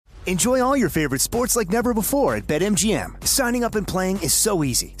Enjoy all your favorite sports like never before at BetMGM. Signing up and playing is so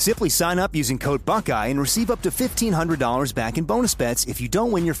easy. Simply sign up using code Buckeye and receive up to $1,500 back in bonus bets if you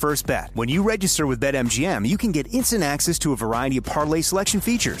don't win your first bet. When you register with BetMGM, you can get instant access to a variety of parlay selection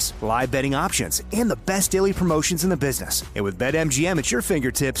features, live betting options, and the best daily promotions in the business. And with BetMGM at your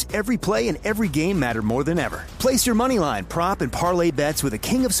fingertips, every play and every game matter more than ever. Place your moneyline, prop, and parlay bets with the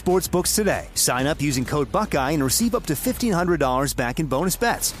king of sportsbooks today. Sign up using code Buckeye and receive up to $1,500 back in bonus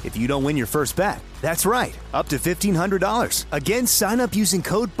bets if you don't win your first bet. That's right, up to $1,500. Again, sign up using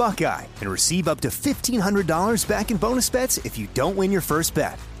code Buckeye and receive up to $1,500 back in bonus bets if you don't win your first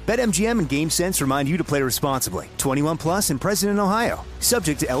bet. BetMGM and GameSense remind you to play responsibly. 21 plus and present in Ohio.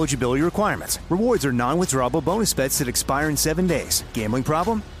 Subject to eligibility requirements. Rewards are non-withdrawable bonus bets that expire in 7 days. Gambling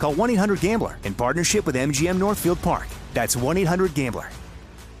problem? Call 1-800-GAMBLER in partnership with MGM Northfield Park. That's 1-800-GAMBLER.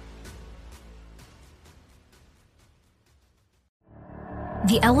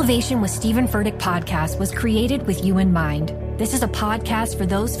 The Elevation with Stephen Furtick podcast was created with you in mind. This is a podcast for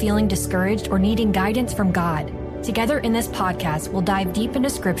those feeling discouraged or needing guidance from God. Together in this podcast, we'll dive deep into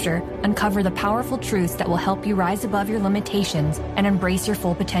Scripture, uncover the powerful truths that will help you rise above your limitations and embrace your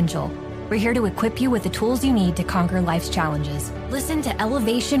full potential. We're here to equip you with the tools you need to conquer life's challenges. Listen to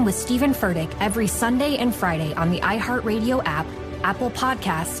Elevation with Stephen Furtick every Sunday and Friday on the iHeartRadio app, Apple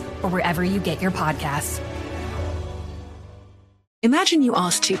Podcasts, or wherever you get your podcasts. Imagine you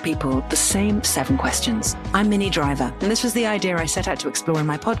ask two people the same 7 questions. I'm Minnie Driver, and this was the idea I set out to explore in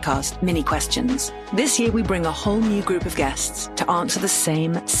my podcast, Minnie Questions. This year, we bring a whole new group of guests to answer the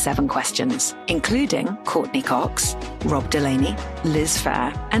same 7 questions, including Courtney Cox, Rob Delaney, Liz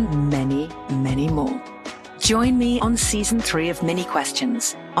Phair, and many, many more. Join me on Season 3 of Minnie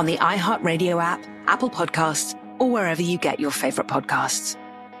Questions on the iHeartRadio app, Apple Podcasts, or wherever you get your favorite podcasts.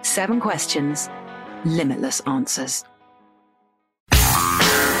 7 questions, limitless answers.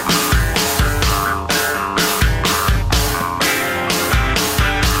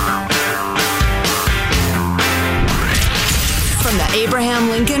 From the Abraham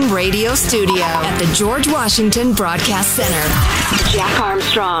Lincoln Radio Studio at the George Washington Broadcast Center, Jack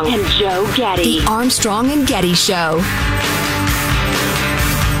Armstrong and Joe Getty. The Armstrong and Getty Show.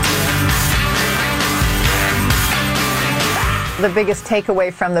 The biggest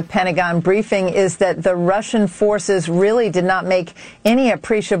takeaway from the Pentagon briefing is that the Russian forces really did not make any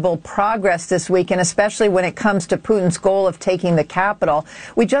appreciable progress this week, and especially when it comes to Putin's goal of taking the capital.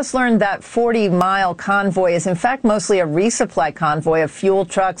 We just learned that 40-mile convoy is in fact mostly a resupply convoy of fuel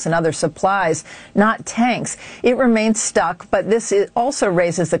trucks and other supplies, not tanks. It remains stuck, but this also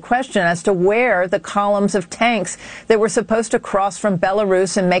raises the question as to where the columns of tanks that were supposed to cross from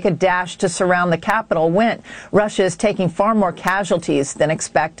Belarus and make a dash to surround the capital went. Russia is taking far more casualties than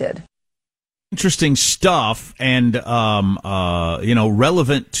expected. Interesting stuff and,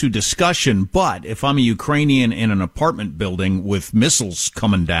 relevant to discussion. But if I'm a Ukrainian in an apartment building with missiles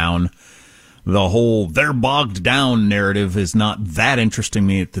coming down, the whole "they're bogged down" narrative is not that interesting to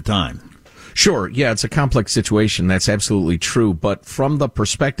me at the time. Sure, yeah, it's a complex situation. That's absolutely true. But from the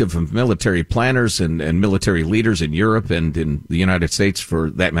perspective of military planners and military leaders in Europe and in the United States, for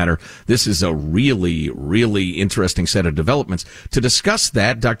that matter, this is a really, really interesting set of developments. To discuss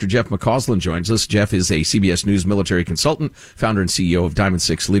that, Dr. Jeff McCausland joins us. Jeff is a CBS News military consultant, founder and CEO of Diamond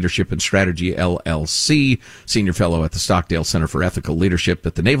Six Leadership and Strategy, LLC, senior fellow at the Stockdale Center for Ethical Leadership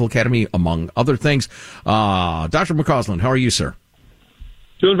at the Naval Academy, among other things. Dr. McCausland, how are you, sir?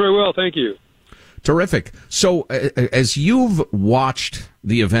 Doing very well, thank you. Terrific. So, as you've watched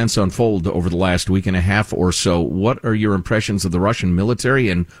the events unfold over the last week and a half or so, what are your impressions of the Russian military,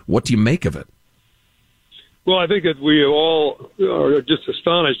 and what do you make of it? Well, I think that we all are just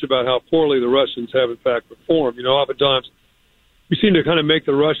astonished about how poorly the Russians have, in fact, performed. You know, oftentimes we seem to kind of make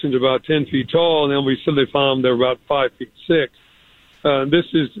the Russians about 10 feet tall, and then we suddenly find they're about 5 feet 6. This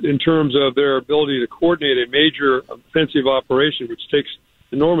is in terms of their ability to coordinate a major offensive operation, which takes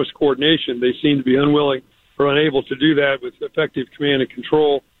enormous coordination. They seem to be unwilling or unable to do that with effective command and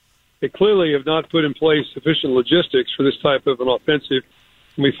control. They clearly have not put in place sufficient logistics for this type of an offensive.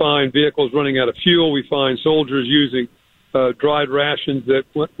 We find vehicles running out of fuel. We find soldiers using dried rations that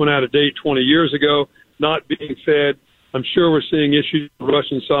went out of date 20 years ago, not being fed. I'm sure we're seeing issues on the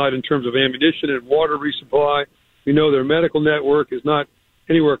Russian side in terms of ammunition and water resupply. We know their medical network is not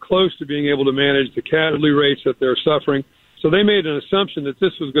anywhere close to being able to manage the casualty rates that they're suffering. So they made an assumption that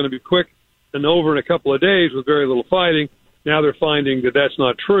this was going to be quick and over in a couple of days with very little fighting. Now they're finding that that's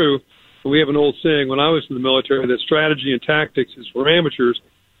not true. We have an old saying when I was in the military that strategy and tactics is for amateurs.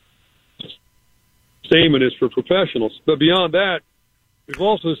 Statement is for professionals. But beyond that, we've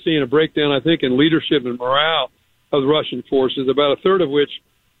also seen a breakdown, I think, in leadership and morale of the Russian forces, about a third of which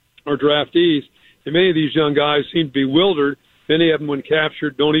are draftees. And many of these young guys seem bewildered. Many of them, when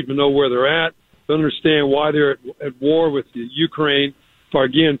captured, don't even know where they're at, don't understand why they're at war with the Ukraine, are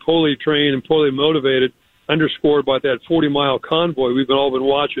again poorly trained and poorly motivated, underscored by that 40-mile convoy we've all been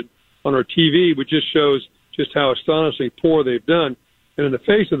watching on our TV, which just shows just how astonishingly poor they've done. And in the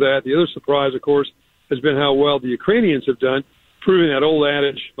face of that, the other surprise, of course, has been how well the Ukrainians have done, proving that old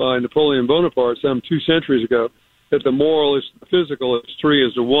adage by Napoleon Bonaparte some 2 centuries ago, that the moral is the physical, it's 3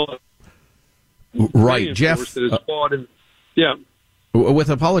 is to 1. Right, Jeff. Yeah. With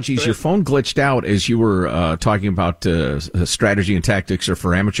apologies, your phone glitched out as you were talking about strategy and tactics are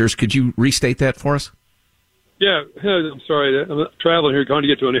for amateurs. Could you restate that for us? Yeah, I'm sorry. I'm traveling here, trying to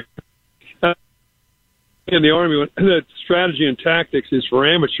get to an in the Army. That strategy and tactics is for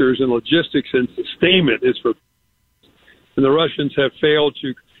amateurs, and logistics and sustainment is for. And the Russians have failed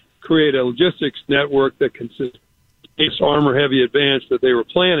to create a logistics network that consists of armor-heavy advance that they were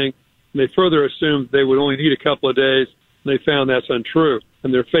planning. And they further assumed they would only need a couple of days, and they found that's untrue.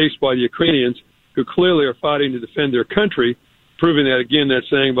 And they're faced by the Ukrainians, who clearly are fighting to defend their country, proving that, again, that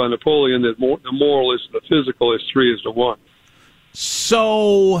saying by Napoleon that the moral is the physical is 3 is to 1.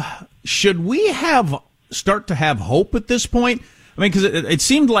 So should we start to have hope at this point? I mean, because it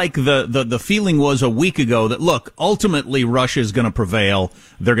seemed like the feeling was a week ago that, look, ultimately Russia is going to prevail.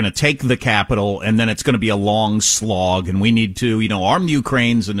 They're going to take the capital, and then it's going to be a long slog, and we need to, arm the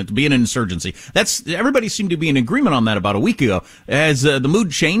Ukrainians and it be an insurgency. Everybody seemed to be in agreement on that about a week ago. Has the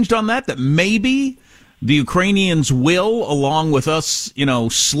mood changed on that maybe the Ukrainians will, along with us,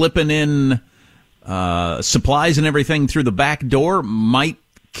 slipping in supplies and everything through the back door, might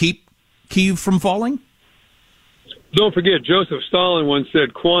keep Kyiv from falling? Don't forget, Joseph Stalin once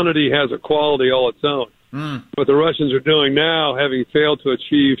said, quantity has a quality all its own. What the Russians are doing now, having failed to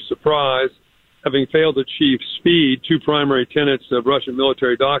achieve surprise, having failed to achieve speed, 2 primary tenets of Russian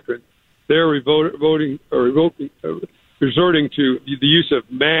military doctrine, they're resorting to the use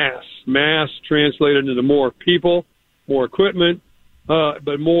of mass translated into more people, more equipment,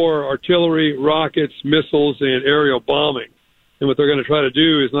 but more artillery, rockets, missiles, and aerial bombing. And what they're going to try to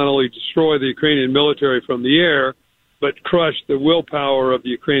do is not only destroy the Ukrainian military from the air, but crush the willpower of the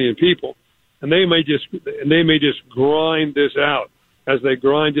Ukrainian people. And they may just grind this out, as they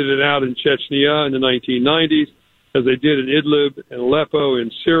grinded it out in Chechnya in the 1990s, as they did in Idlib and Aleppo in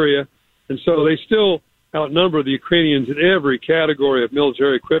Syria. And so they still outnumber the Ukrainians in every category of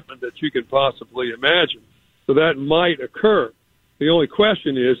military equipment that you could possibly imagine. So that might occur. The only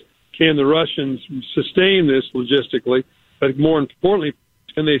question is, can the Russians sustain this logistically? But more importantly,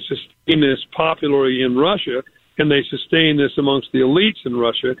 can they sustain this popularly in Russia? Can they sustain this amongst the elites in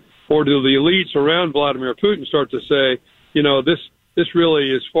Russia? Or do the elites around Vladimir Putin start to say, this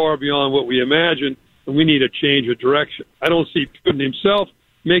really is far beyond what we imagined, and we need a change of direction? I don't see Putin himself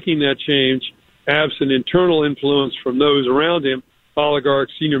making that change, absent internal influence from those around him,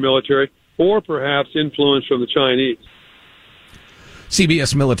 oligarchs, senior military, or perhaps influence from the Chinese.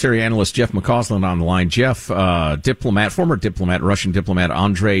 CBS military analyst Jeff McCausland on the line. Jeff, former diplomat, Russian diplomat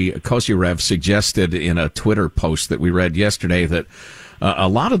Andrei Kozyrev suggested in a Twitter post that we read yesterday that a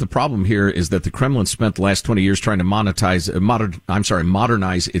lot of the problem here is that the Kremlin spent the last 20 years trying to modernize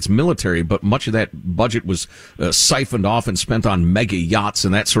its military, but much of that budget was siphoned off and spent on mega yachts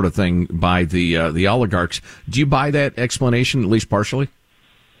and that sort of thing by the oligarchs. Do you buy that explanation, at least partially?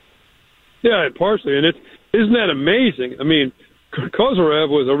 Yeah, partially. And isn't that amazing? I mean, Kozyrev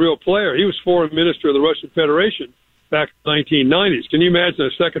was a real player. He was foreign minister of the Russian Federation back in the 1990s. Can you imagine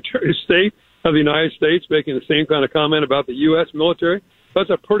a Secretary of State of the United States making the same kind of comment about the U.S. military? That's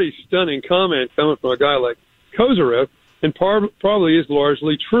a pretty stunning comment coming from a guy like Kozyrev, and probably is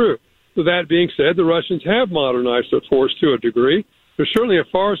largely true. So that being said, the Russians have modernized their force to a degree. They're certainly a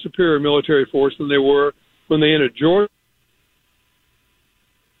far superior military force than they were when they entered Georgia.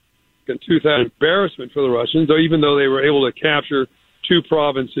 In 2000, embarrassment for the Russians, even though they were able to capture 2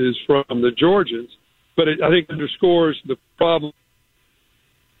 provinces from the Georgians. But I think it underscores the problem.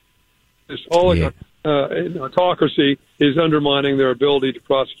 This autocracy is undermining their ability to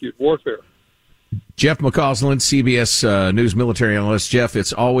prosecute warfare. Jeff McCausland, CBS News military analyst. Jeff,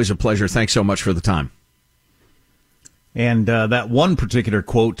 it's always a pleasure. Thanks so much for the time. And that one particular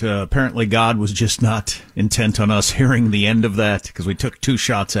quote, apparently God was just not intent on us hearing the end of that, because we took 2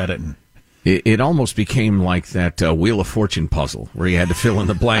 shots at it. And it almost became like that Wheel of Fortune puzzle, where you had to fill in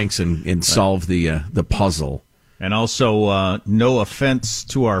the blanks and solve the puzzle. And also, no offense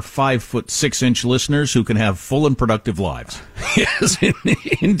to our 5'6" listeners who can have full and productive lives. Yes,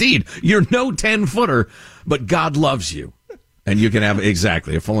 indeed. You're no 10-footer, but God loves you. And you can have,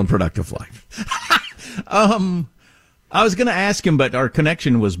 exactly, a full and productive life. I was going to ask him, but our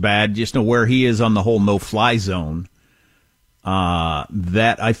connection was bad. Just know where he is on the whole no-fly zone.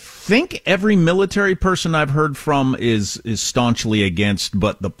 That I think every military person I've heard from is staunchly against,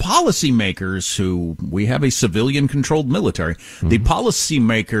 but the policymakers, who we have a civilian-controlled military, the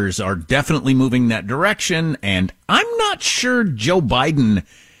policymakers are definitely moving that direction, and I'm not sure Joe Biden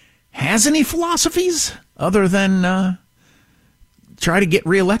has any philosophies other than try to get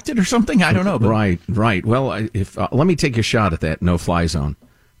reelected or something. I don't know. But. Right. Well, let me take a shot at that no-fly zone.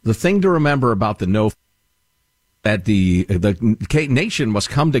 The thing to remember about the that the nation must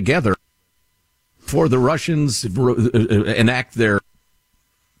come together for the Russians enact their,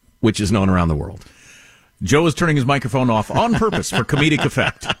 which is known around the world. Joe is turning his microphone off on purpose for comedic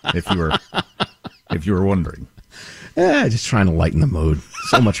effect, if you were wondering. Just trying to lighten the mood.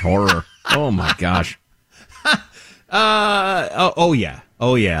 So much horror. Oh my gosh. Oh yeah.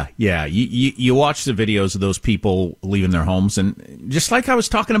 You watch the videos of those people leaving their homes, and just like I was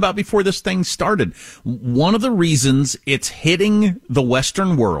talking about before this thing started, one of the reasons it's hitting the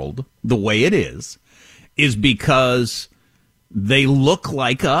Western world the way it is because they look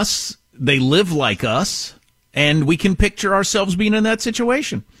like us, they live like us, and we can picture ourselves being in that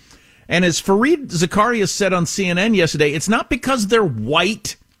situation. And as Fareed Zakaria said on CNN yesterday, it's not because they're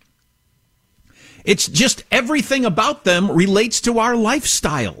white. It's just everything about them relates to our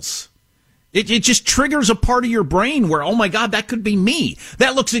lifestyles. It just triggers a part of your brain where, oh my God, that could be me.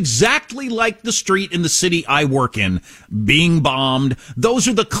 That looks exactly like the street in the city I work in, being bombed. Those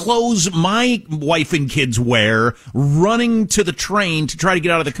are the clothes my wife and kids wear, running to the train to try to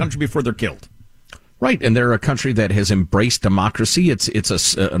get out of the country before they're killed. Right, and they're a country that has embraced democracy. It's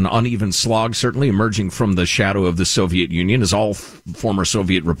an uneven slog, certainly, emerging from the shadow of the Soviet Union, as all former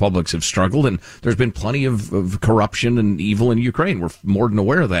Soviet republics have struggled, and there's been plenty of corruption and evil in Ukraine. We're more than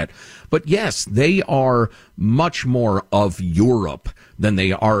aware of that. But yes, they are much more of Europe than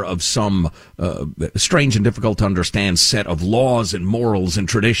they are of some strange and difficult to understand set of laws and morals and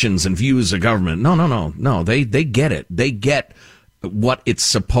traditions and views of government. No. They get it. They get what it's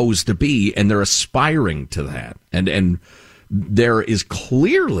supposed to be, and they're aspiring to that. And there is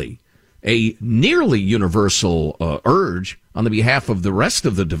clearly a nearly universal urge on the behalf of the rest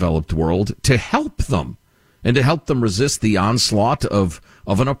of the developed world to help them and to help them resist the onslaught of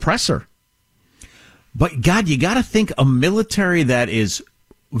an oppressor. But God, you got to think a military that is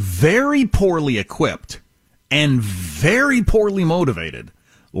very poorly equipped and very poorly motivated,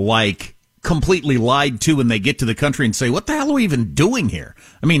 like completely lied to when they get to the country and say, what the hell are we even doing here?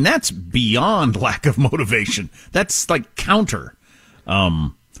 I mean, that's beyond lack of motivation. That's like counter.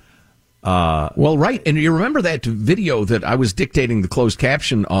 Well, right. And you remember that video that I was dictating the closed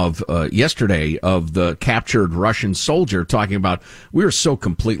caption of yesterday of the captured Russian soldier talking about, we were so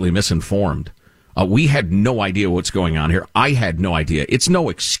completely misinformed. We had no idea what's going on here. I had no idea. It's no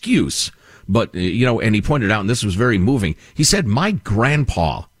excuse. But, and he pointed out, and this was very moving, he said, my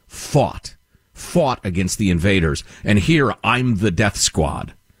grandpa fought against the invaders, and here I'm the death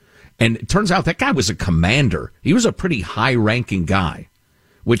squad. And it turns out that guy was a commander. He was a pretty high-ranking guy,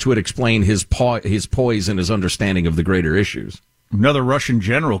 which would explain his poise and his understanding of the greater issues. Another Russian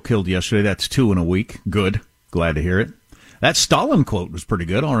general killed yesterday. That's 2 in a week. Good. Glad to hear it. That Stalin quote was pretty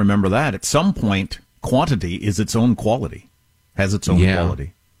good. I'll remember that. At some point, quantity is its own quality. Has its own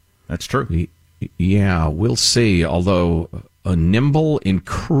quality. That's true. Yeah, we'll see. Although a nimble,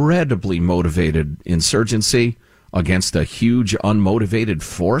 incredibly motivated insurgency against a huge, unmotivated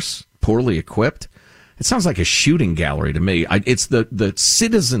force, poorly equipped, it sounds like a shooting gallery to me. It's the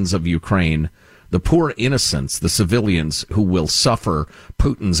citizens of Ukraine, the poor innocents, the civilians who will suffer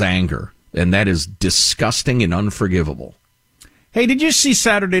Putin's anger, and that is disgusting and unforgivable. Hey, did you see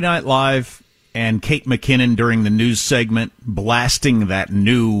Saturday Night Live and Kate McKinnon during the news segment blasting that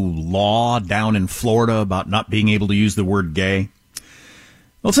new law down in Florida about not being able to use the word gay?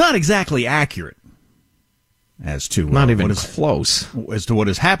 Well, it's not exactly accurate as to not even close as to what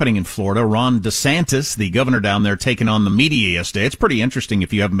is happening in Florida. Ron DeSantis, the governor down there, taking on the media yesterday. It's pretty interesting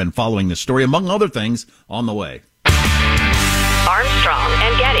if you haven't been following this story, among other things on the way. Armstrong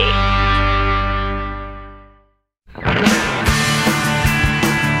and Getty.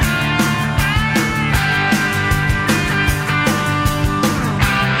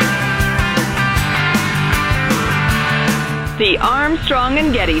 The Armstrong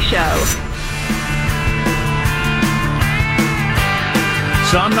and Getty Show.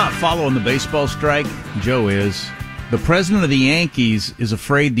 So I'm not following the baseball strike. Joe is. The president of the Yankees is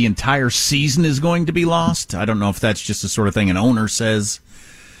afraid the entire season is going to be lost. I don't know if that's just the sort of thing an owner says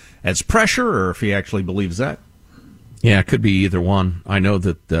as pressure or if he actually believes that. Yeah, it could be either one. I know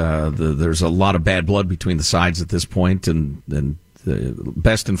that there's a lot of bad blood between the sides at this point, and the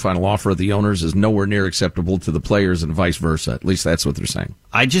best and final offer of the owners is nowhere near acceptable to the players and vice versa. At least that's what they're saying.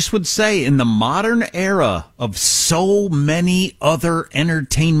 I just would say in the modern era of so many other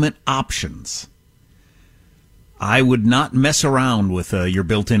entertainment options, I would not mess around with your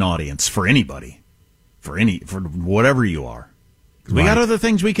built-in audience for anybody, for whatever you are. We got other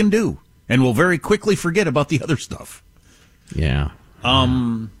things we can do, and we'll very quickly forget about the other stuff. Yeah.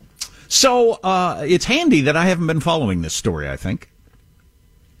 So it's handy that I haven't been following this story, I think.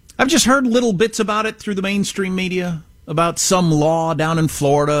 I've just heard little bits about it through the mainstream media, about some law down in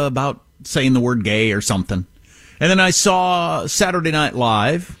Florida about saying the word gay or something. And then I saw Saturday Night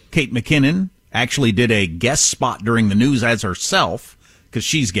Live, Kate McKinnon actually did a guest spot during the news as herself, because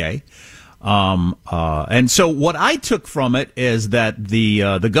she's gay. And so what I took from it is that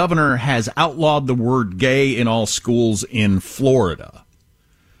the governor has outlawed the word gay in all schools in Florida,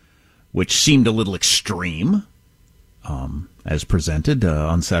 which seemed a little extreme, as presented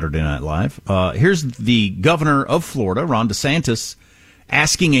on Saturday Night Live. Here's the governor of Florida, Ron DeSantis,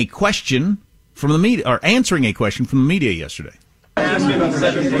 asking a question from the media, or answering a question from the media yesterday. Asking about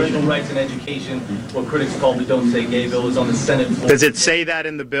parental rights and education, what critics call the Don't Say Gay bill, is on the Senate floor. Does it say that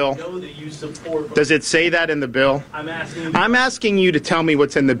in the bill? I know that you support. Does it say that in the bill? I'm asking you to tell me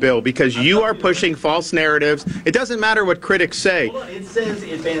what's in the bill, because you are pushing false narratives. It doesn't matter what critics say. Well, it says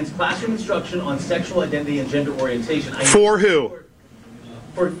it bans classroom instruction on sexual identity and gender orientation. For who?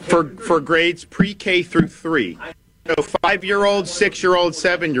 For grades pre-K through 3. So 5-year-olds, 6-year-olds,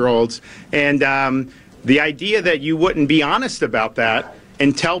 7-year-olds, and the idea that you wouldn't be honest about that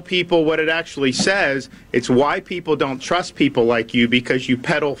and tell people what it actually says, it's why people don't trust people like you, because you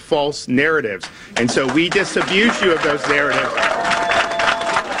peddle false narratives. And so we disabuse you of those narratives.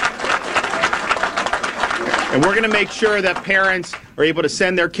 And we're going to make sure that parents are able to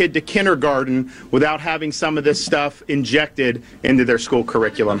send their kid to kindergarten without having some of this stuff injected into their school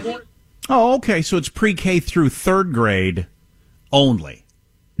curriculum. Oh, okay. So it's pre-K through 3rd grade only.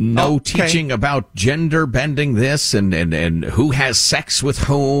 No teaching about gender bending this and who has sex with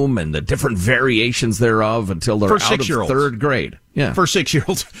whom and the different variations thereof until they're out of 3rd grade. Yeah. For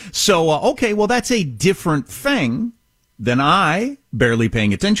 6-year-olds. So, okay, well, that's a different thing than I, barely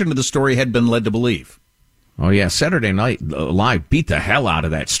paying attention to the story, had been led to believe. Oh, yeah. Saturday Night Live beat the hell out of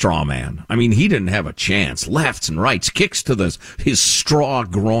that straw man. I mean, he didn't have a chance. Lefts and rights, kicks to his straw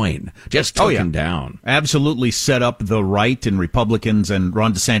groin. Just took him down. Absolutely set up the right and Republicans and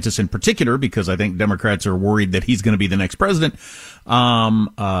Ron DeSantis in particular, because I think Democrats are worried that he's going to be the next president.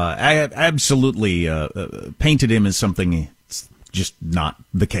 I absolutely painted him as something just not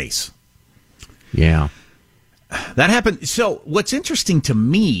the case. Yeah. That happened. So what's interesting to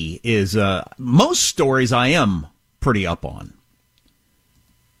me is most stories I am pretty up on.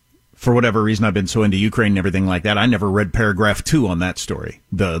 For whatever reason, I've been so into Ukraine and everything like that. I never read paragraph 2 on that story.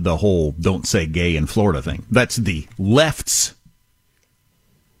 The whole Don't Say Gay in Florida thing. That's the left's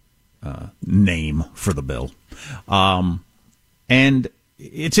name for the bill. And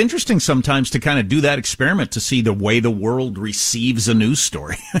it's interesting sometimes to kind of do that experiment to see the way the world receives a news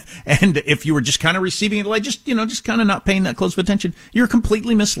story. And if you were just kind of receiving it like just kind of not paying that close of attention, you're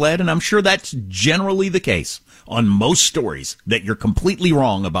completely misled. And I'm sure that's generally the case on most stories, that you're completely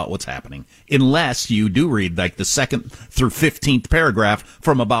wrong about what's happening, unless you do read like the 2nd through 15th paragraph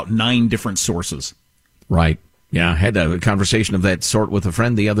from about 9 different sources. Right. Yeah. I had a conversation of that sort with a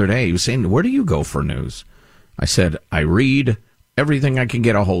friend the other day. He was saying, where do you go for news? I said, I read everything I can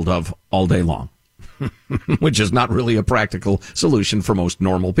get a hold of all day long, which is not really a practical solution for most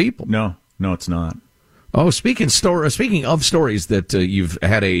normal people. No, it's not. Oh, speaking of stories that you've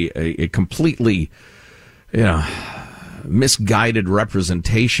had a completely, misguided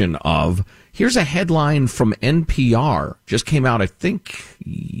representation of, here's a headline from NPR. Just came out, I think,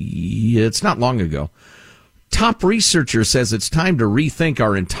 it's not long ago. Top researcher says it's time to rethink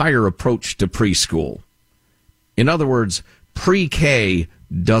our entire approach to preschool. In other words, pre-K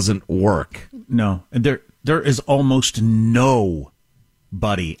doesn't work. No, there is almost nobody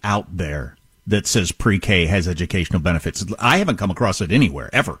out there that says pre-K has educational benefits. I haven't come across it anywhere,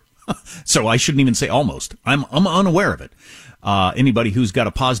 ever. So I shouldn't even say almost. I'm unaware of it. Anybody who's got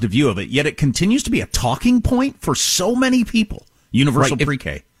a positive view of it, yet it continues to be a talking point for so many people. Universal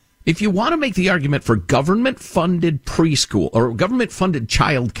pre-K. If you want to make the argument for government-funded preschool, or government-funded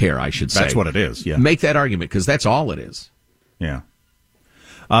child care, I should say. That's what it is, yeah. Make that argument, because that's all it is. Yeah.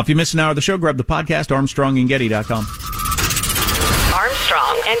 If you missed an hour of the show, grab the podcast, ArmstrongandGetty.com.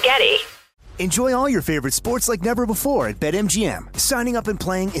 Armstrong and Getty. Enjoy all your favorite sports like never before at BetMGM. Signing up and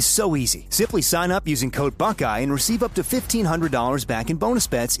playing is so easy. Simply sign up using code Buckeye and receive up to $1,500 back in bonus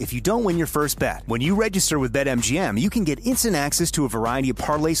bets if you don't win your first bet. When you register with BetMGM, you can get instant access to a variety of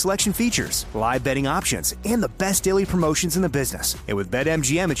parlay selection features, live betting options, and the best daily promotions in the business. And with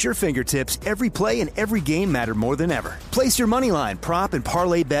BetMGM at your fingertips, every play and every game matter more than ever. Place your moneyline, prop, and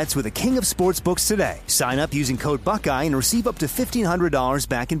parlay bets with the king of sportsbooks today. Sign up using code Buckeye and receive up to $1,500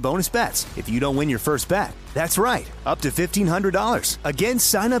 back in bonus bets if you don't win your first bet. That's right, up to $1,500. Again,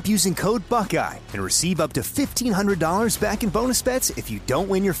 sign up using code Buckeye and receive up to $1,500 back in bonus bets if you don't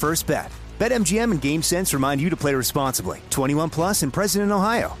win your first bet. BetMGM and GameSense remind you to play responsibly. 21 plus and present in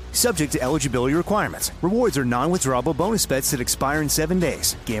Ohio. Subject to eligibility requirements. Rewards are non-withdrawable bonus bets that expire in 7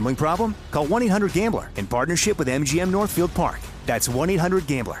 days. Gambling problem? Call 1-800-GAMBLER in partnership with MGM Northfield Park. That's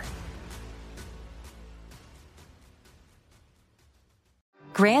 1-800-GAMBLER.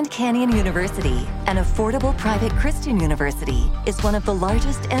 Grand Canyon University, an affordable private Christian university, is one of the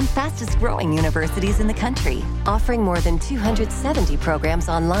largest and fastest growing universities in the country, offering more than 270 programs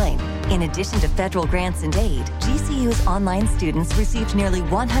online. In addition to federal grants and aid, GCU's online students received nearly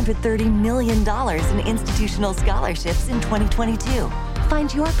 $130 million in institutional scholarships in 2022.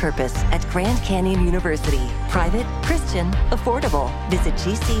 Find your purpose at Grand Canyon University. Private, Christian, affordable. Visit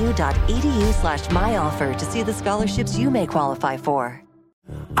gcu.edu/myoffer to see the scholarships you may qualify for.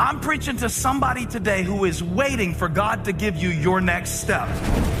 I'm preaching to somebody today who is waiting for God to give you your next step.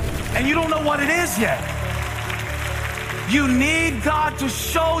 And you don't know what it is yet. You need God to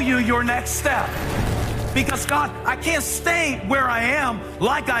show you your next step. Because God, I can't stay where I am,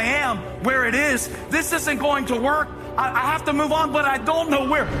 like I am, where it is. This isn't going to work. I have to move on, but I don't know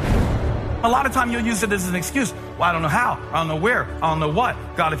where. A lot of time you'll use it as an excuse. Well, I don't know how. I don't know where. I don't know what.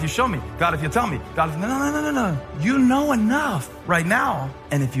 God, if you show me. God, if you tell me. God, if... No. You know enough right now.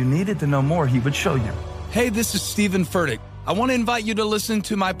 And if you needed to know more, he would show you. Hey, this is Stephen Furtick. I want to invite you to listen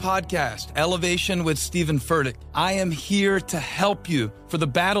to my podcast, Elevation with Stephen Furtick. I am here to help you for the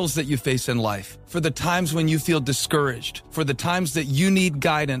battles that you face in life, for the times when you feel discouraged, for the times that you need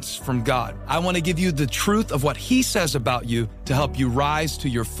guidance from God. I want to give you the truth of what he says about you to help you rise to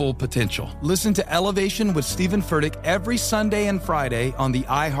your full potential. Listen to Elevation with Stephen Furtick every Sunday and Friday on the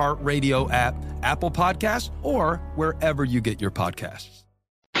iHeartRadio app, Apple Podcasts, or wherever you get your podcasts.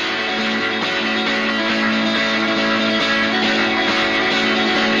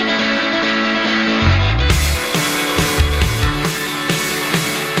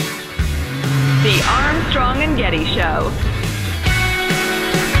 The Armstrong and Getty Show.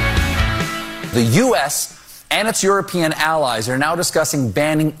 The U.S. and its European allies are now discussing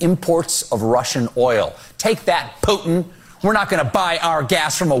banning imports of Russian oil. Take that, Putin. We're not going to buy our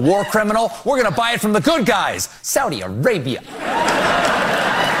gas from a war criminal. We're going to buy it from the good guys, Saudi Arabia.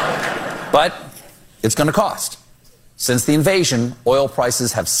 But it's going to cost. Since the invasion, oil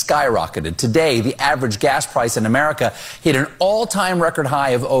prices have skyrocketed. Today, the average gas price in America hit an all-time record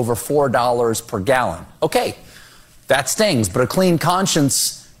high of over $4 per gallon. Okay, that stings, but a clean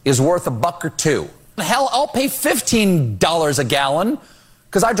conscience is worth $1 or $2. Hell, I'll pay $15 a gallon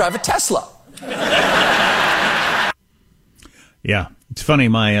because I drive a Tesla. Yeah, it's funny.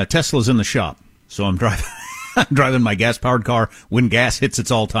 My Tesla's in the shop, so I'm driving. I'm driving my gas-powered car when gas hits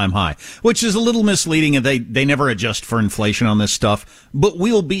its all-time high, which is a little misleading, and they never adjust for inflation on this stuff. But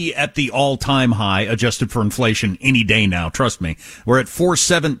we'll be at the all-time high, adjusted for inflation, any day now. Trust me. We're at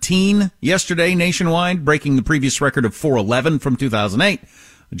 417 yesterday nationwide, breaking the previous record of 411 from 2008.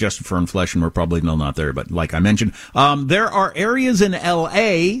 Adjusted for inflation, we're probably not there, but like I mentioned, there are areas in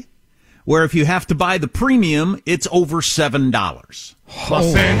L.A. where if you have to buy the premium, it's over $7.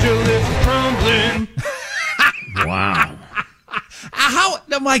 Los Angeles crumbling. Wow.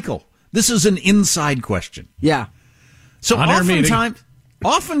 Now, Michael, this is an inside question. Yeah. So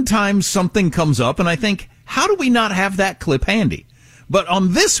oftentimes something comes up, and I think, how do we not have that clip handy? But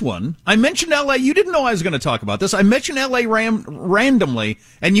on this one, I mentioned L.A. You didn't know I was going to talk about this. I mentioned L.A. randomly,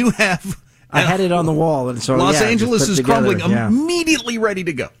 and you have... I had it on the wall. And so Los Angeles is crumbling, immediately ready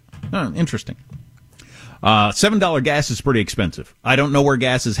to go. Interesting. $7 gas is pretty expensive. I don't know where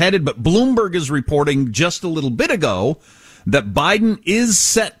gas is headed, but Bloomberg is reporting just a little bit ago that Biden is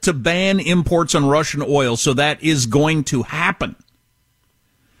set to ban imports on Russian oil, so that is going to happen.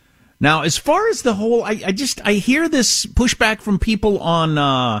 Now, as far as the whole, I hear this pushback from people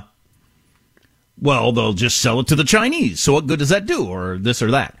on, well, they'll just sell it to the Chinese, so what good does that do, or this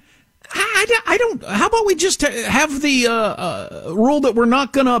or that? I don't. How about we just have the rule that we're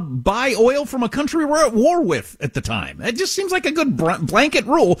not going to buy oil from a country we're at war with at the time? It just seems like a good blanket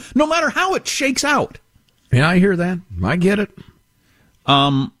rule, no matter how it shakes out. Yeah, I hear that. I get it.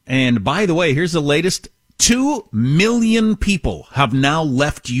 And by the way, here's the latest. 2 million people have now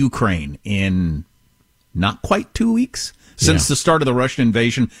left Ukraine in not quite 2 weeks since the start of the Russian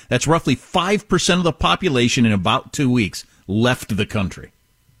invasion. That's roughly 5% of the population in about 2 weeks left the country.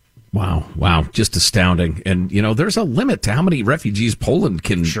 Wow. Just astounding. And, there's a limit to how many refugees Poland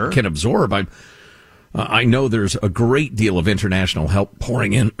can absorb. I know there's a great deal of international help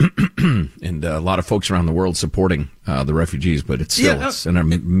pouring in and a lot of folks around the world supporting the refugees, but it's an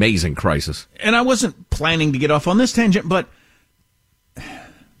amazing crisis. And I wasn't planning to get off on this tangent, but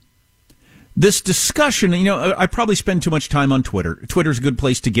this discussion, I probably spend too much time on Twitter. Twitter's a good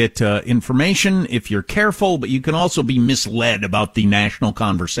place to get information if you're careful, but you can also be misled about the national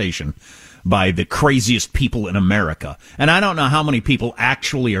conversation by the craziest people in America. And I don't know how many people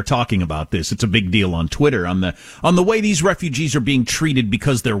actually are talking about this. It's a big deal on Twitter on the way these refugees are being treated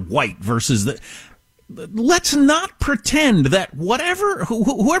because they're white versus let's not pretend that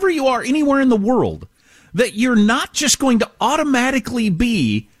whoever you are anywhere in the world, that you're not just going to automatically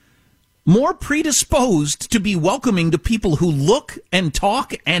be more predisposed to be welcoming to people who look and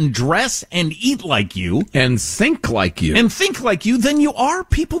talk and dress and eat like you. And think like you. Than you are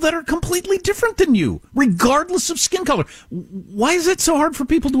people that are completely different than you, regardless of skin color. Why is it so hard for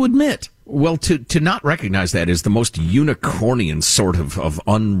people to admit? Well, to not recognize that is the most unicornian sort of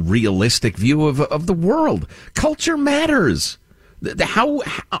unrealistic view of the world. Culture matters.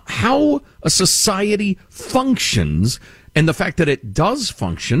 How a society functions and the fact that it does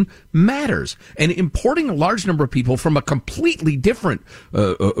function matters. And importing a large number of people from a completely different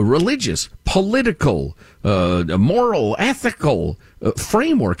religious, political, moral, ethical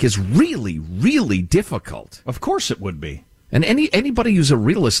framework is really, really difficult. Of course it would be. And anybody who's a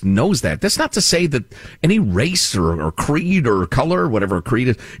realist knows that. That's not to say that any race or creed or color, whatever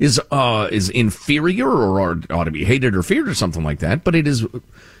creed is inferior or ought to be hated or feared or something like that. But it is,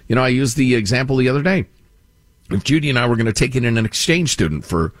 I used the example the other day. If Judy and I were going to take in an exchange student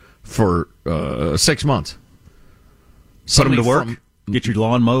for 6 months, put them to work, get your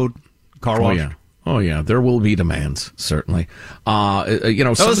lawn mowed, car washed. Oh yeah, there will be demands, certainly.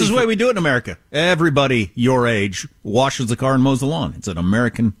 This is the way we do it in America. Everybody your age washes the car and mows the lawn. It's an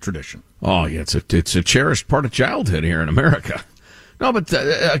American tradition. Oh yeah, it's a cherished part of childhood here in America. No, but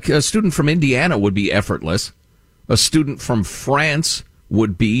a student from Indiana would be effortless. A student from France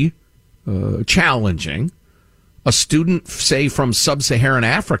would be challenging. A student, say, from sub-Saharan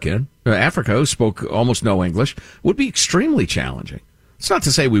Africa, who spoke almost no English, would be extremely challenging. It's not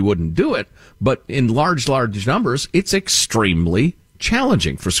to say we wouldn't do it, but in large numbers, it's extremely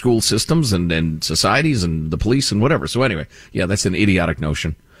challenging for school systems and societies and the police and whatever. So anyway, yeah, that's an idiotic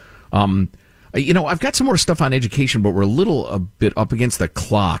notion. I've got some more stuff on education, but we're a bit up against the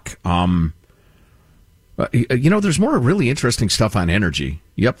clock. There's more really interesting stuff on energy.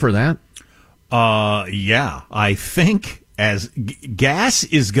 You up for that? Yeah, I think as gas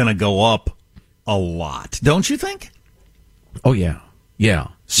is going to go up a lot, don't you think? Oh, yeah.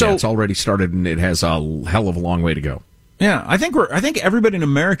 So it's already started and it has a hell of a long way to go. Yeah, I think everybody in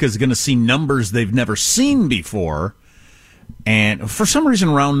America is going to see numbers they've never seen before. And for some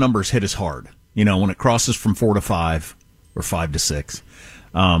reason, round numbers hit us hard, when it crosses from 4 to 5 or 5 to 6.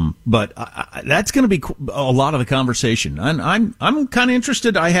 But that's going to be a lot of the conversation. And I'm kind of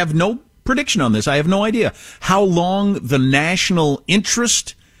interested. I have no prediction on this. I have no idea how long the national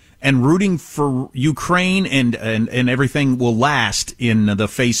interest and rooting for Ukraine and everything will last in the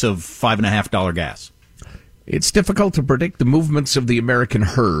face of $5.50 gas. It's difficult to predict the movements of the American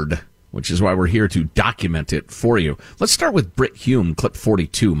herd, which is why we're here to document it for you. Let's start with Brit Hume, clip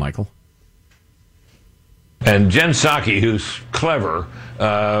 42, Michael. And Jen Psaki, who's clever,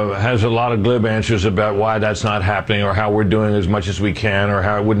 has a lot of glib answers about why that's not happening or how we're doing as much as we can or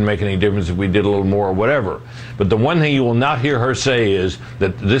how it wouldn't make any difference if we did a little more or whatever. But the one thing you will not hear her say is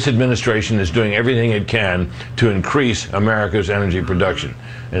that this administration is doing everything it can to increase America's energy production.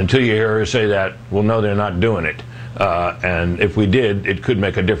 And until you hear her say that, we'll know they're not doing it. And if we did, it could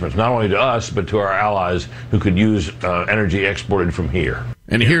make a difference, not only to us, but to our allies who could use energy exported from here.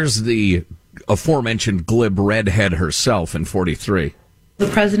 And here's the aforementioned glib redhead herself in 43. The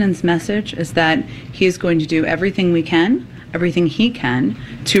president's message is that he is going to do everything he can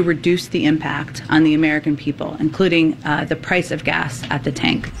to reduce the impact on the American people, including the price of gas at the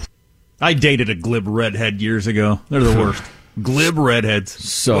tank. I dated a glib redhead years ago. They're the worst. Glib redheads.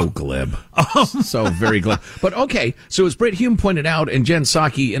 So glib. So very glib. But okay, so as Brit Hume pointed out, and Jen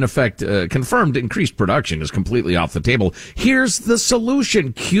Psaki, in effect, confirmed, increased production is completely off the table. Here's the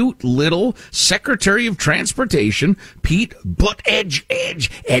solution. Cute little Secretary of Transportation, Pete Buttigieg,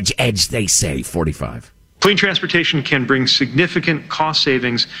 edge, they say, 45. Clean transportation can bring significant cost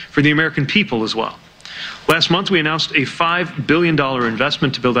savings for the American people as well. Last month, we announced a $5 billion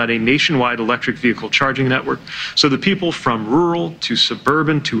investment to build out a nationwide electric vehicle charging network so that people from rural to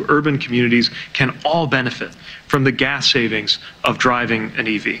suburban to urban communities can all benefit from the gas savings of driving an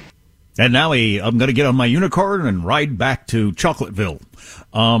EV. And now I'm going to get on my unicorn and ride back to Chocolateville.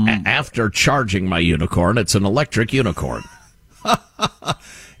 After charging my unicorn, it's an electric unicorn.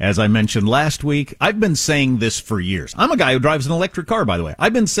 As I mentioned last week, I've been saying this for years. I'm a guy who drives an electric car, by the way.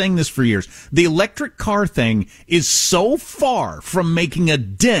 I've been saying this for years. The electric car thing is so far from making a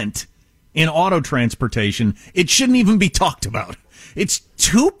dent in auto transportation, it shouldn't even be talked about. It's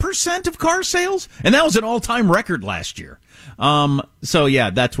 2% of car sales, and that was an all-time record last year. So yeah,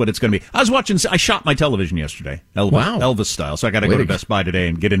 that's what it's going to be. I shot my television yesterday, Elvis style. So I got to go to Best Buy today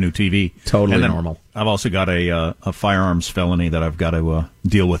and get a new TV. Totally normal. I've also got a firearms felony that I've got to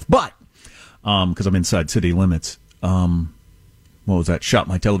deal with, but because I'm inside city limits. What was that? Shot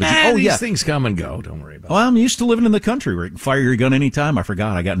my television. These things come and go. Don't worry about it. Well, I'm used to living in the country where you can fire your gun anytime. I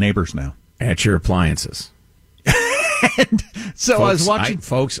forgot. I got neighbors now. At your appliances. So I was watching.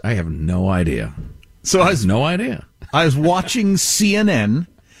 I have no idea. So I have no idea. I was watching CNN,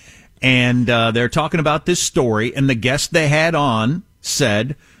 and they're talking about this story, and the guest they had on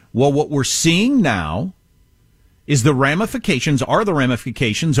said, well, what we're seeing now is the ramifications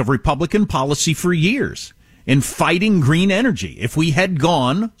of Republican policy for years in fighting green energy. If we had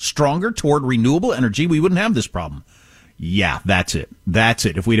gone stronger toward renewable energy, we wouldn't have this problem. Yeah, that's it.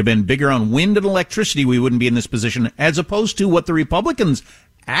 If we'd have been bigger on wind and electricity, we wouldn't be in this position, as opposed to what the Republicans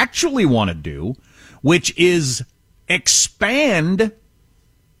actually want to do, which is expand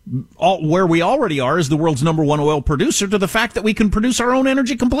where we already are as the world's number one oil producer to the fact that we can produce our own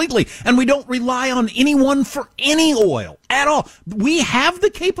energy completely, and we don't rely on anyone for any oil at all. We have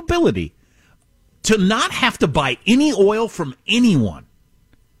the capability to not have to buy any oil from anyone.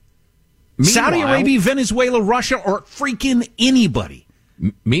 Saudi Arabia, Venezuela, Russia, or freaking anybody.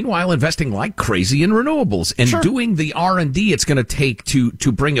 Meanwhile, investing like crazy in renewables and doing the R&D it's going to take to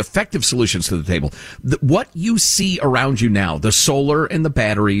bring effective solutions to the table. What you see around you now, the solar and the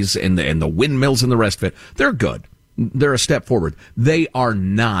batteries and the windmills and the rest of it, they're good. They're a step forward. They are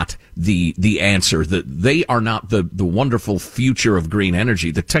not the answer. They are not the wonderful future of green energy.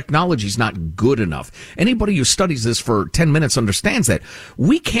 The technology's not good enough. Anybody who studies this for 10 minutes understands that.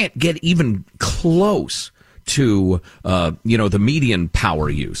 We can't get even close to the median power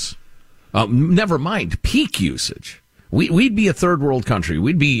use. Never mind peak usage. We'd be a third world country.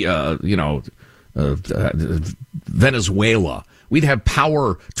 We'd be Venezuela. We'd have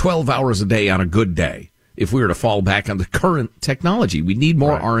power 12 hours a day on a good day if we were to fall back on the current technology. We need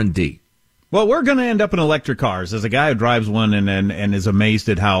more R&D. Well, we're going to end up in electric cars. As a guy who drives one and is amazed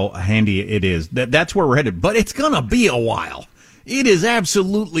at how handy it is, that's where we're headed. But it's going to be a while. It is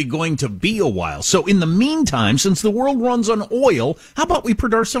absolutely going to be a while. So in the meantime, since the world runs on oil, how about we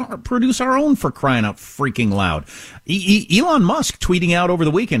produce our own, for crying out freaking loud? Elon Musk tweeting out over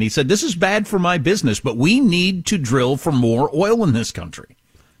the weekend, he said, this is bad for my business, but we need to drill for more oil in this country.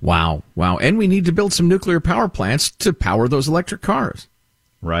 Wow. And we need to build some nuclear power plants to power those electric cars.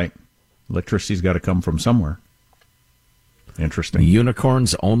 Right. Electricity's got to come from somewhere. Interesting.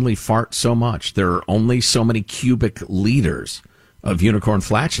 Unicorns only fart so much. There are only so many cubic liters of unicorn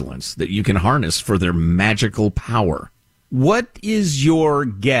flatulence that you can harness for their magical power. What is your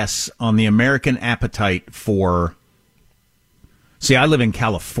guess on the American appetite for... See, I live in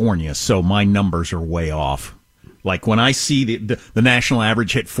California, so my numbers are way off. Like when I see the national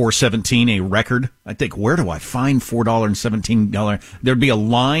average hit $4.17, a record, I think, where do I find $4.17? There'd be a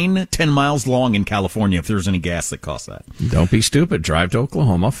line 10 miles long in California if there's any gas that costs that. Don't be stupid. Drive to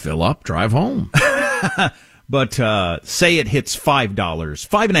Oklahoma, fill up, drive home. But say it hits $5,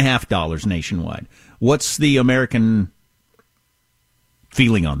 $5.50 nationwide. What's the American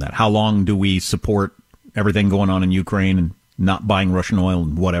feeling on that? How long do we support everything going on in Ukraine and not buying Russian oil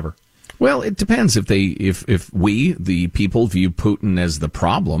and whatever? Well, it depends. If we, the people, view Putin as the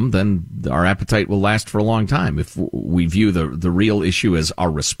problem, then our appetite will last for a long time. If we view the real issue as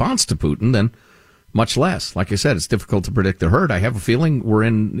our response to Putin, then much less. Like I said, it's difficult to predict the herd. I have a feeling we're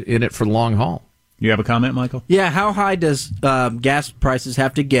in it for the long haul. You have a comment, Michael? Yeah, how high does gas prices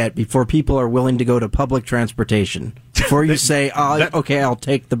have to get before people are willing to go to public transportation? Before you say, okay, I'll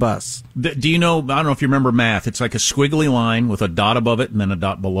take the bus. Do you know, I don't know if you remember math, it's like a squiggly line with a dot above it and then a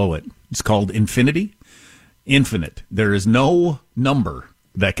dot below it. It's called infinity. Infinite. There is no number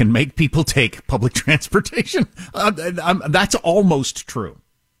that can make people take public transportation. That's almost true.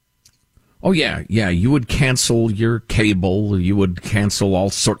 Oh, yeah. You would cancel your cable. You would cancel all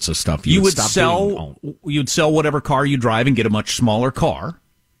sorts of stuff. You'd sell whatever car you drive and get a much smaller car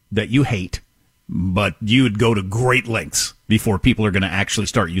that you hate, but you'd go to great lengths before people are going to actually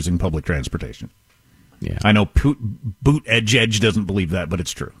start using public transportation. Yeah. I know Boot Edge doesn't believe that, but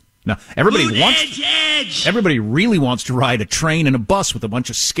it's true. Now, everybody really wants to ride a train and a bus with a bunch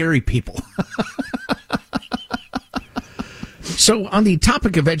of scary people. So on the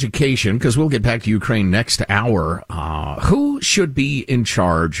topic of education, because we'll get back to Ukraine next hour, who should be in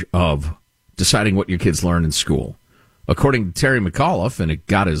charge of deciding what your kids learn in school? According to Terry McAuliffe, and it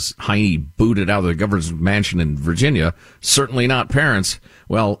got his hiney booted out of the governor's mansion in Virginia, certainly not parents.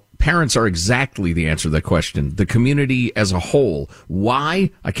 Well, parents are exactly the answer to that question. The community as a whole. Why?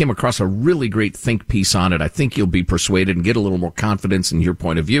 I came across a really great think piece on it. I think you'll be persuaded and get a little more confidence in your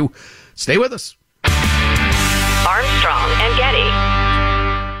point of view. Stay with us. Armstrong and Getty.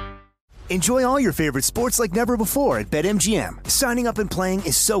 Enjoy all your favorite sports like never before at BetMGM. Signing up and playing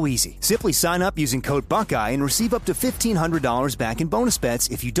is so easy. Simply sign up using code Buckeye and receive up to $1,500 back in bonus bets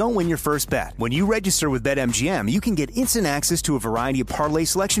if you don't win your first bet. When you register with BetMGM, you can get instant access to a variety of parlay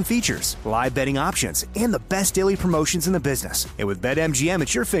selection features, live betting options, and the best daily promotions in the business. And with BetMGM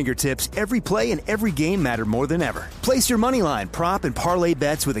at your fingertips, every play and every game matter more than ever. Place your moneyline, prop, and parlay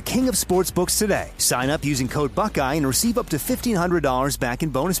bets with the king of sportsbooks today. Sign up using code Buckeye and receive up to $1,500 back in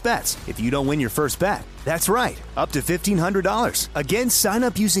bonus bets if you don't win your first bet. That's right, up to $1,500. Again, sign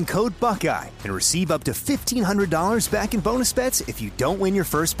up using code Buckeye and receive up to $1,500 back in bonus bets if you don't win your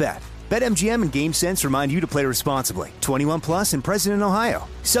first bet. BetMGM and GameSense remind you to play responsibly. 21 plus and present in Ohio.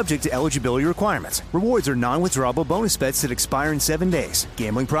 Subject to eligibility requirements. Rewards are non-withdrawable bonus bets that expire in 7 days.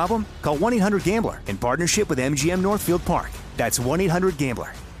 Gambling problem? Call 1-800-GAMBLER in partnership with MGM Northfield Park. That's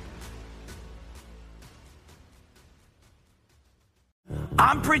 1-800-GAMBLER.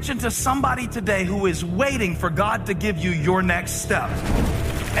 I'm preaching to somebody today who is waiting for God to give you your next step.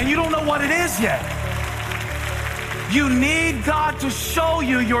 And you don't know what it is yet. You need God to show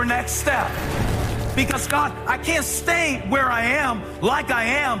you your next step. Because God, I can't stay where I am, like I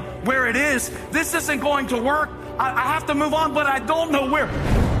am, where it is. This isn't going to work. I have to move on, but I don't know where.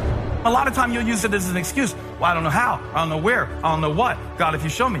 A lot of time you'll use it as an excuse. Well, I don't know how. I don't know where. I don't know what. God, if you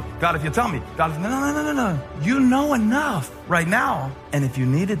show me. God, if you tell me. God, if... No. You know enough right now. And if you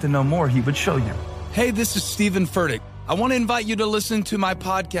needed to know more, he would show you. Hey, this is Stephen Furtick. I want to invite you to listen to my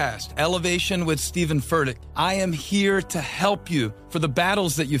podcast, Elevation with Stephen Furtick. I am here to help you for the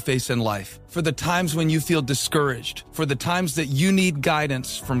battles that you face in life, for the times when you feel discouraged, for the times that you need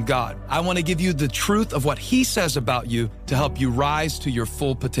guidance from God. I want to give you the truth of what he says about you to help you rise to your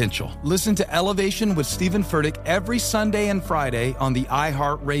full potential. Listen to Elevation with Stephen Furtick every Sunday and Friday on the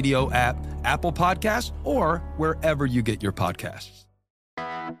iHeartRadio app, Apple Podcasts, or wherever you get your podcasts.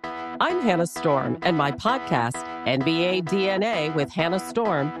 I'm Hannah Storm, and my podcast, NBA DNA with Hannah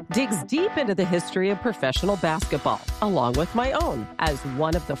Storm, digs deep into the history of professional basketball, along with my own, as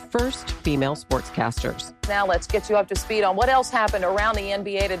one of the first female sportscasters. Now let's get you up to speed on what else happened around the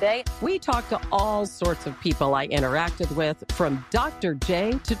NBA today. We talk to all sorts of people I interacted with, from Dr.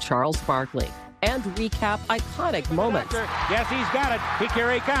 J to Charles Barkley, and recap iconic moments. Yes, he's got it.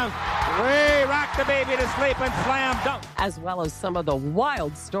 Here he comes. Way rock the baby to sleep and slam dunk. As well as some of the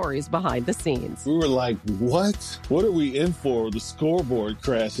wild stories behind the scenes. We were like, what? What are we in for? The scoreboard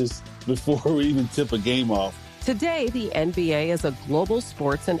crashes before we even tip a game off. Today, the NBA is a global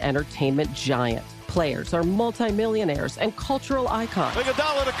sports and entertainment giant. Players are multimillionaires and cultural icons.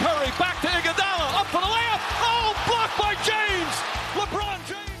 Iguodala to Curry, back to Iguodala, up for the layup. Oh, blocked by James. LeBron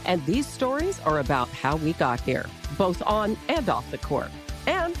James. And these stories are about how we got here, both on and off the court.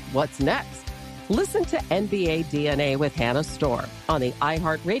 And what's next? Listen to NBA DNA with Hannah Storm on the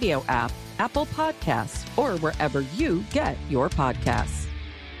iHeartRadio app, Apple Podcasts, or wherever you get your podcasts.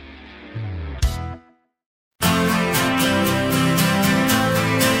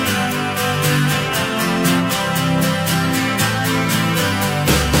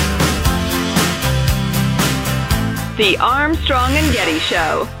 The Armstrong and Getty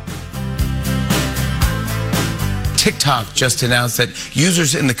Show. TikTok just announced that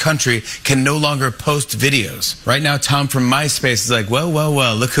users in the country can no longer post videos. Right now, Tom from MySpace is like, well,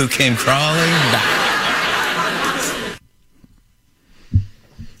 look who came crawling back.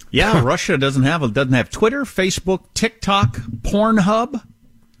 Yeah, Russia doesn't have Twitter, Facebook, TikTok, Pornhub,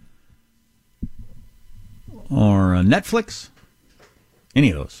 or Netflix.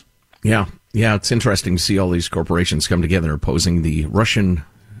 Any of those. Yeah, it's interesting to see all these corporations come together opposing the Russian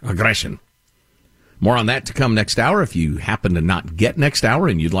aggression. More on that to come next hour. If you happen to not get next hour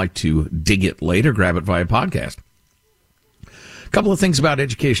and you'd like to dig it later, grab it via podcast. couple of things about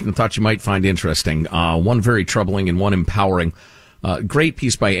education I thought you might find interesting. One very troubling and one empowering. Great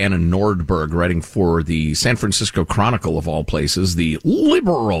piece by Anna Nordberg, writing for the San Francisco Chronicle, of all places, the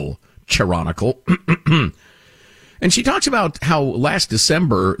liberal Chronicle. And she talks about how last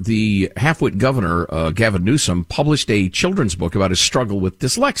December, the half-wit governor, Gavin Newsom, published a children's book about his struggle with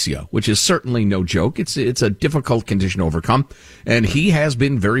dyslexia, which is certainly no joke. It's a difficult condition to overcome. And he has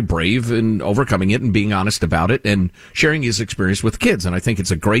been very brave in overcoming it and being honest about it and sharing his experience with kids. And I think it's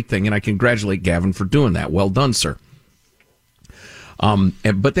a great thing, and I congratulate Gavin for doing that. Well done, sir.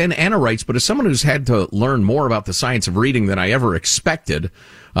 But then Anna writes, but as someone who's had to learn more about the science of reading than I ever expected,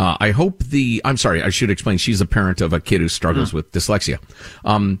 I should explain, she's a parent of a kid who struggles with dyslexia.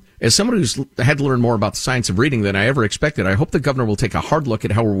 As someone who's had to learn more about the science of reading than I ever expected, I hope the governor will take a hard look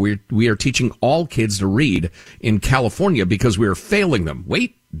at how we are teaching all kids to read in California because we are failing them.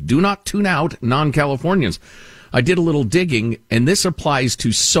 Wait, do not tune out non-Californians. I did a little digging, and this applies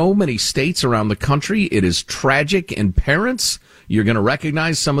to so many states around the country. It is tragic, and parents, you're going to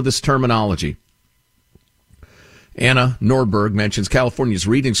recognize some of this terminology. Anna Nordberg mentions California's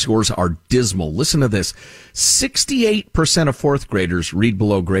reading scores are dismal. Listen to this. 68% of fourth graders read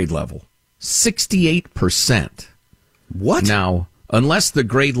below grade level. 68%. What? Now, unless the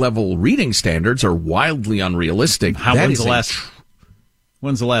grade level reading standards are wildly unrealistic, When's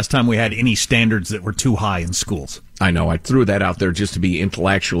the last time we had any standards that were too high in schools? I know. I threw that out there just to be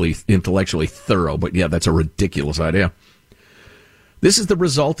intellectually thorough. But yeah, that's a ridiculous idea. This is the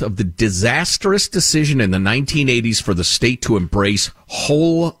result of the disastrous decision in the 1980s for the state to embrace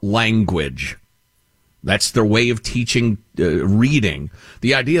whole language. That's their way of teaching reading.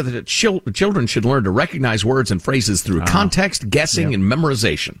 The idea that children should learn to recognize words and phrases through context, guessing, and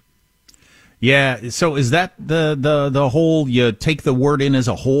memorization. Yeah, so is that the whole, you take the word in as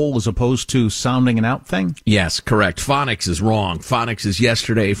a whole as opposed to sounding it out thing? Yes, correct. Phonics is wrong. Phonics is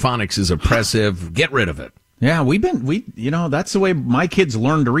yesterday. Phonics is oppressive. Get rid of it. Yeah, that's the way my kids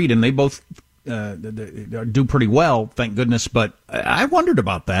learn to read, and they both do pretty well, thank goodness. But I wondered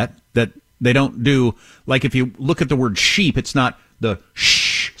about that they don't do, like if you look at the word sheep, it's not the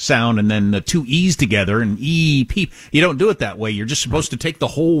sh sound and then the two E's together and peep. You don't do it that way. You're just supposed to take the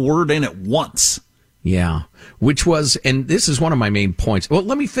whole word in at once. Yeah, and this is one of my main points. Well,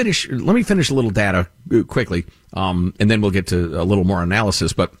 let me finish a little data quickly, and then we'll get to a little more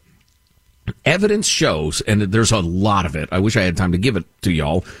analysis. But evidence shows, and there's a lot of it, I wish I had time to give it to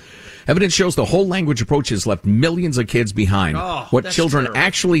y'all. Evidence shows the whole language approach has left millions of kids behind. What children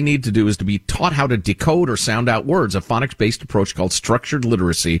actually need to do is to be taught how to decode or sound out words, a phonics-based approach called structured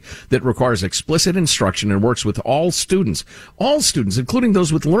literacy that requires explicit instruction and works with all students, including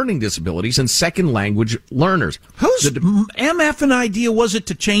those with learning disabilities and second language learners. Whose MFing idea was it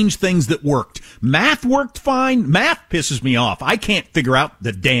to change things that worked? Math worked fine. Math pisses me off. I can't figure out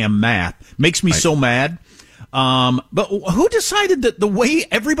the damn math. Makes me so mad. But who decided that the way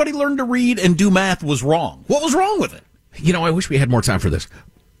everybody learned to read and do math was wrong? What was wrong with it? I wish we had more time for this.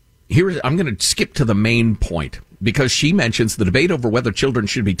 I'm going to skip to the main point because she mentions the debate over whether children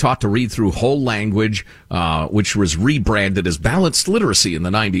should be taught to read through whole language, which was rebranded as balanced literacy in the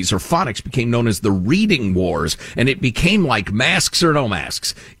 90s, or phonics became known as the reading wars, and it became like masks or no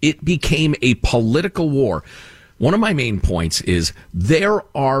masks. It became a political war. One of my main points is there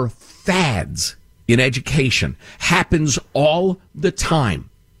are fads in education, happens all the time.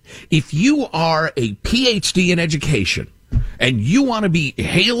 If you are a PhD in education and you want to be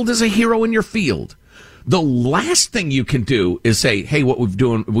hailed as a hero in your field, the last thing you can do is say, hey, what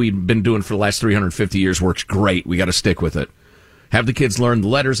we've been doing for the last 350 years works great. We got to stick with it. Have the kids learn the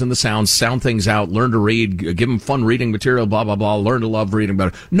letters and the sounds, sound things out, learn to read, give them fun reading material, blah, blah, blah, learn to love reading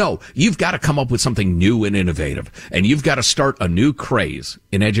better. No, you've got to come up with something new and innovative, and you've got to start a new craze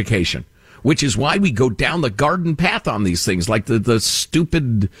in education, which is why we go down the garden path on these things, like the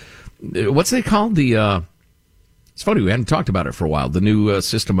stupid, what's they called? It's funny, we hadn't talked about it for a while, the new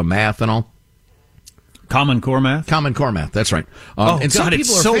system of math and all. Common Core math? Common Core math, that's right. And some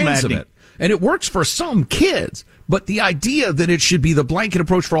people are fans of it. And it works for some kids, but the idea that it should be the blanket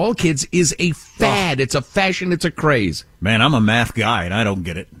approach for all kids is a fad. It's a fashion. It's a craze. Man, I'm a math guy, and I don't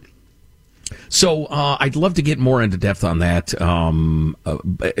get it. So I'd love to get more into depth on that.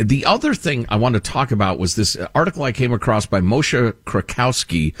 The other thing I wanted to talk about was this article I came across by Moshe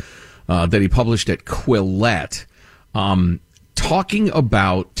Krakowski that he published at Quillette, talking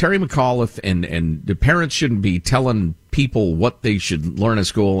about Terry McAuliffe and the parents shouldn't be telling people what they should learn at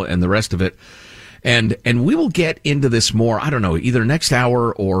school and the rest of it. And we will get into this more, I don't know, either next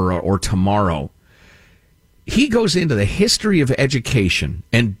hour or tomorrow. He goes into the history of education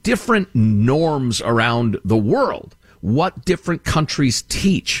and different norms around the world what different countries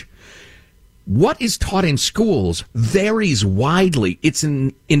teach. What is taught in schools varies widely. It's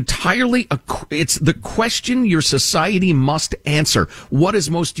it's the question your society must answer. What is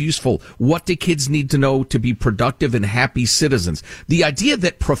most useful? What do kids need to know to be productive and happy citizens? The idea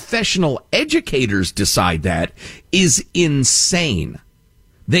that professional educators decide that is insane.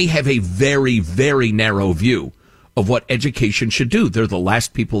 They have a very, very narrow view of what education should do. They're the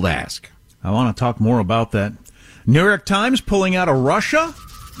last people to ask. I want to talk more about that. New York Times pulling out of Russia.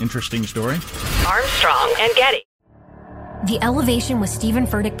 Interesting story. Armstrong and Getty. The Elevation with Stephen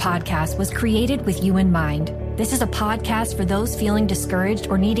Furtick podcast was created with you in mind. This is a podcast for those feeling discouraged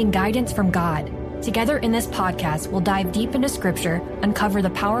or needing guidance from God. Together in this podcast, we'll dive deep into Scripture, uncover the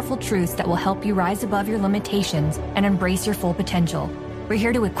powerful truths that will help you rise above your limitations and embrace your full potential. We're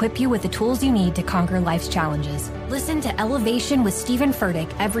here to equip you with the tools you need to conquer life's challenges. Listen to Elevation with Stephen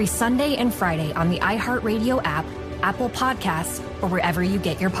Furtick every Sunday and Friday on the iHeartRadio app, Apple Podcasts, or wherever you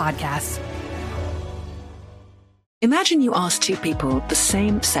get your podcasts. Imagine you ask two people the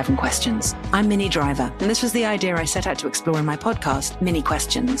same 7 questions. I'm Minnie Driver, and this was the idea I set out to explore in my podcast, Minnie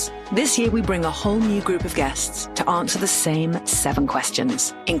Questions. This year, we bring a whole new group of guests to answer the same 7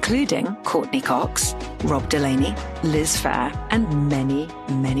 questions, including Courtney Cox, Rob Delaney, Liz Phair, and many,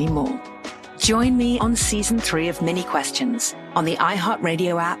 many more. Join me on Season 3 of Minnie Questions on the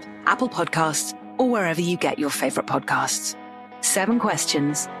iHeartRadio app, Apple Podcasts, or wherever you get your favorite podcasts. 7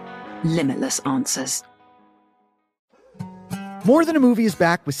 questions, limitless answers. More Than a Movie is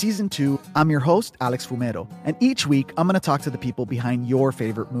back with Season 2. I'm your host, Alex Fumero, and each week I'm going to talk to the people behind your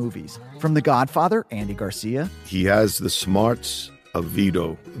favorite movies. From The Godfather, Andy Garcia. He has the smarts of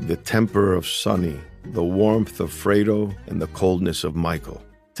Vito, the temper of Sonny, the warmth of Fredo, and the coldness of Michael.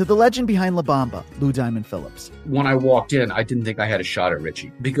 To the legend behind La Bamba, Lou Diamond Phillips. When I walked in, I didn't think I had a shot at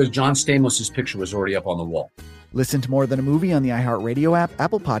Richie because John Stamos' picture was already up on the wall. Listen to More Than a Movie on the iHeartRadio app,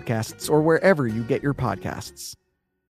 Apple Podcasts, or wherever you get your podcasts.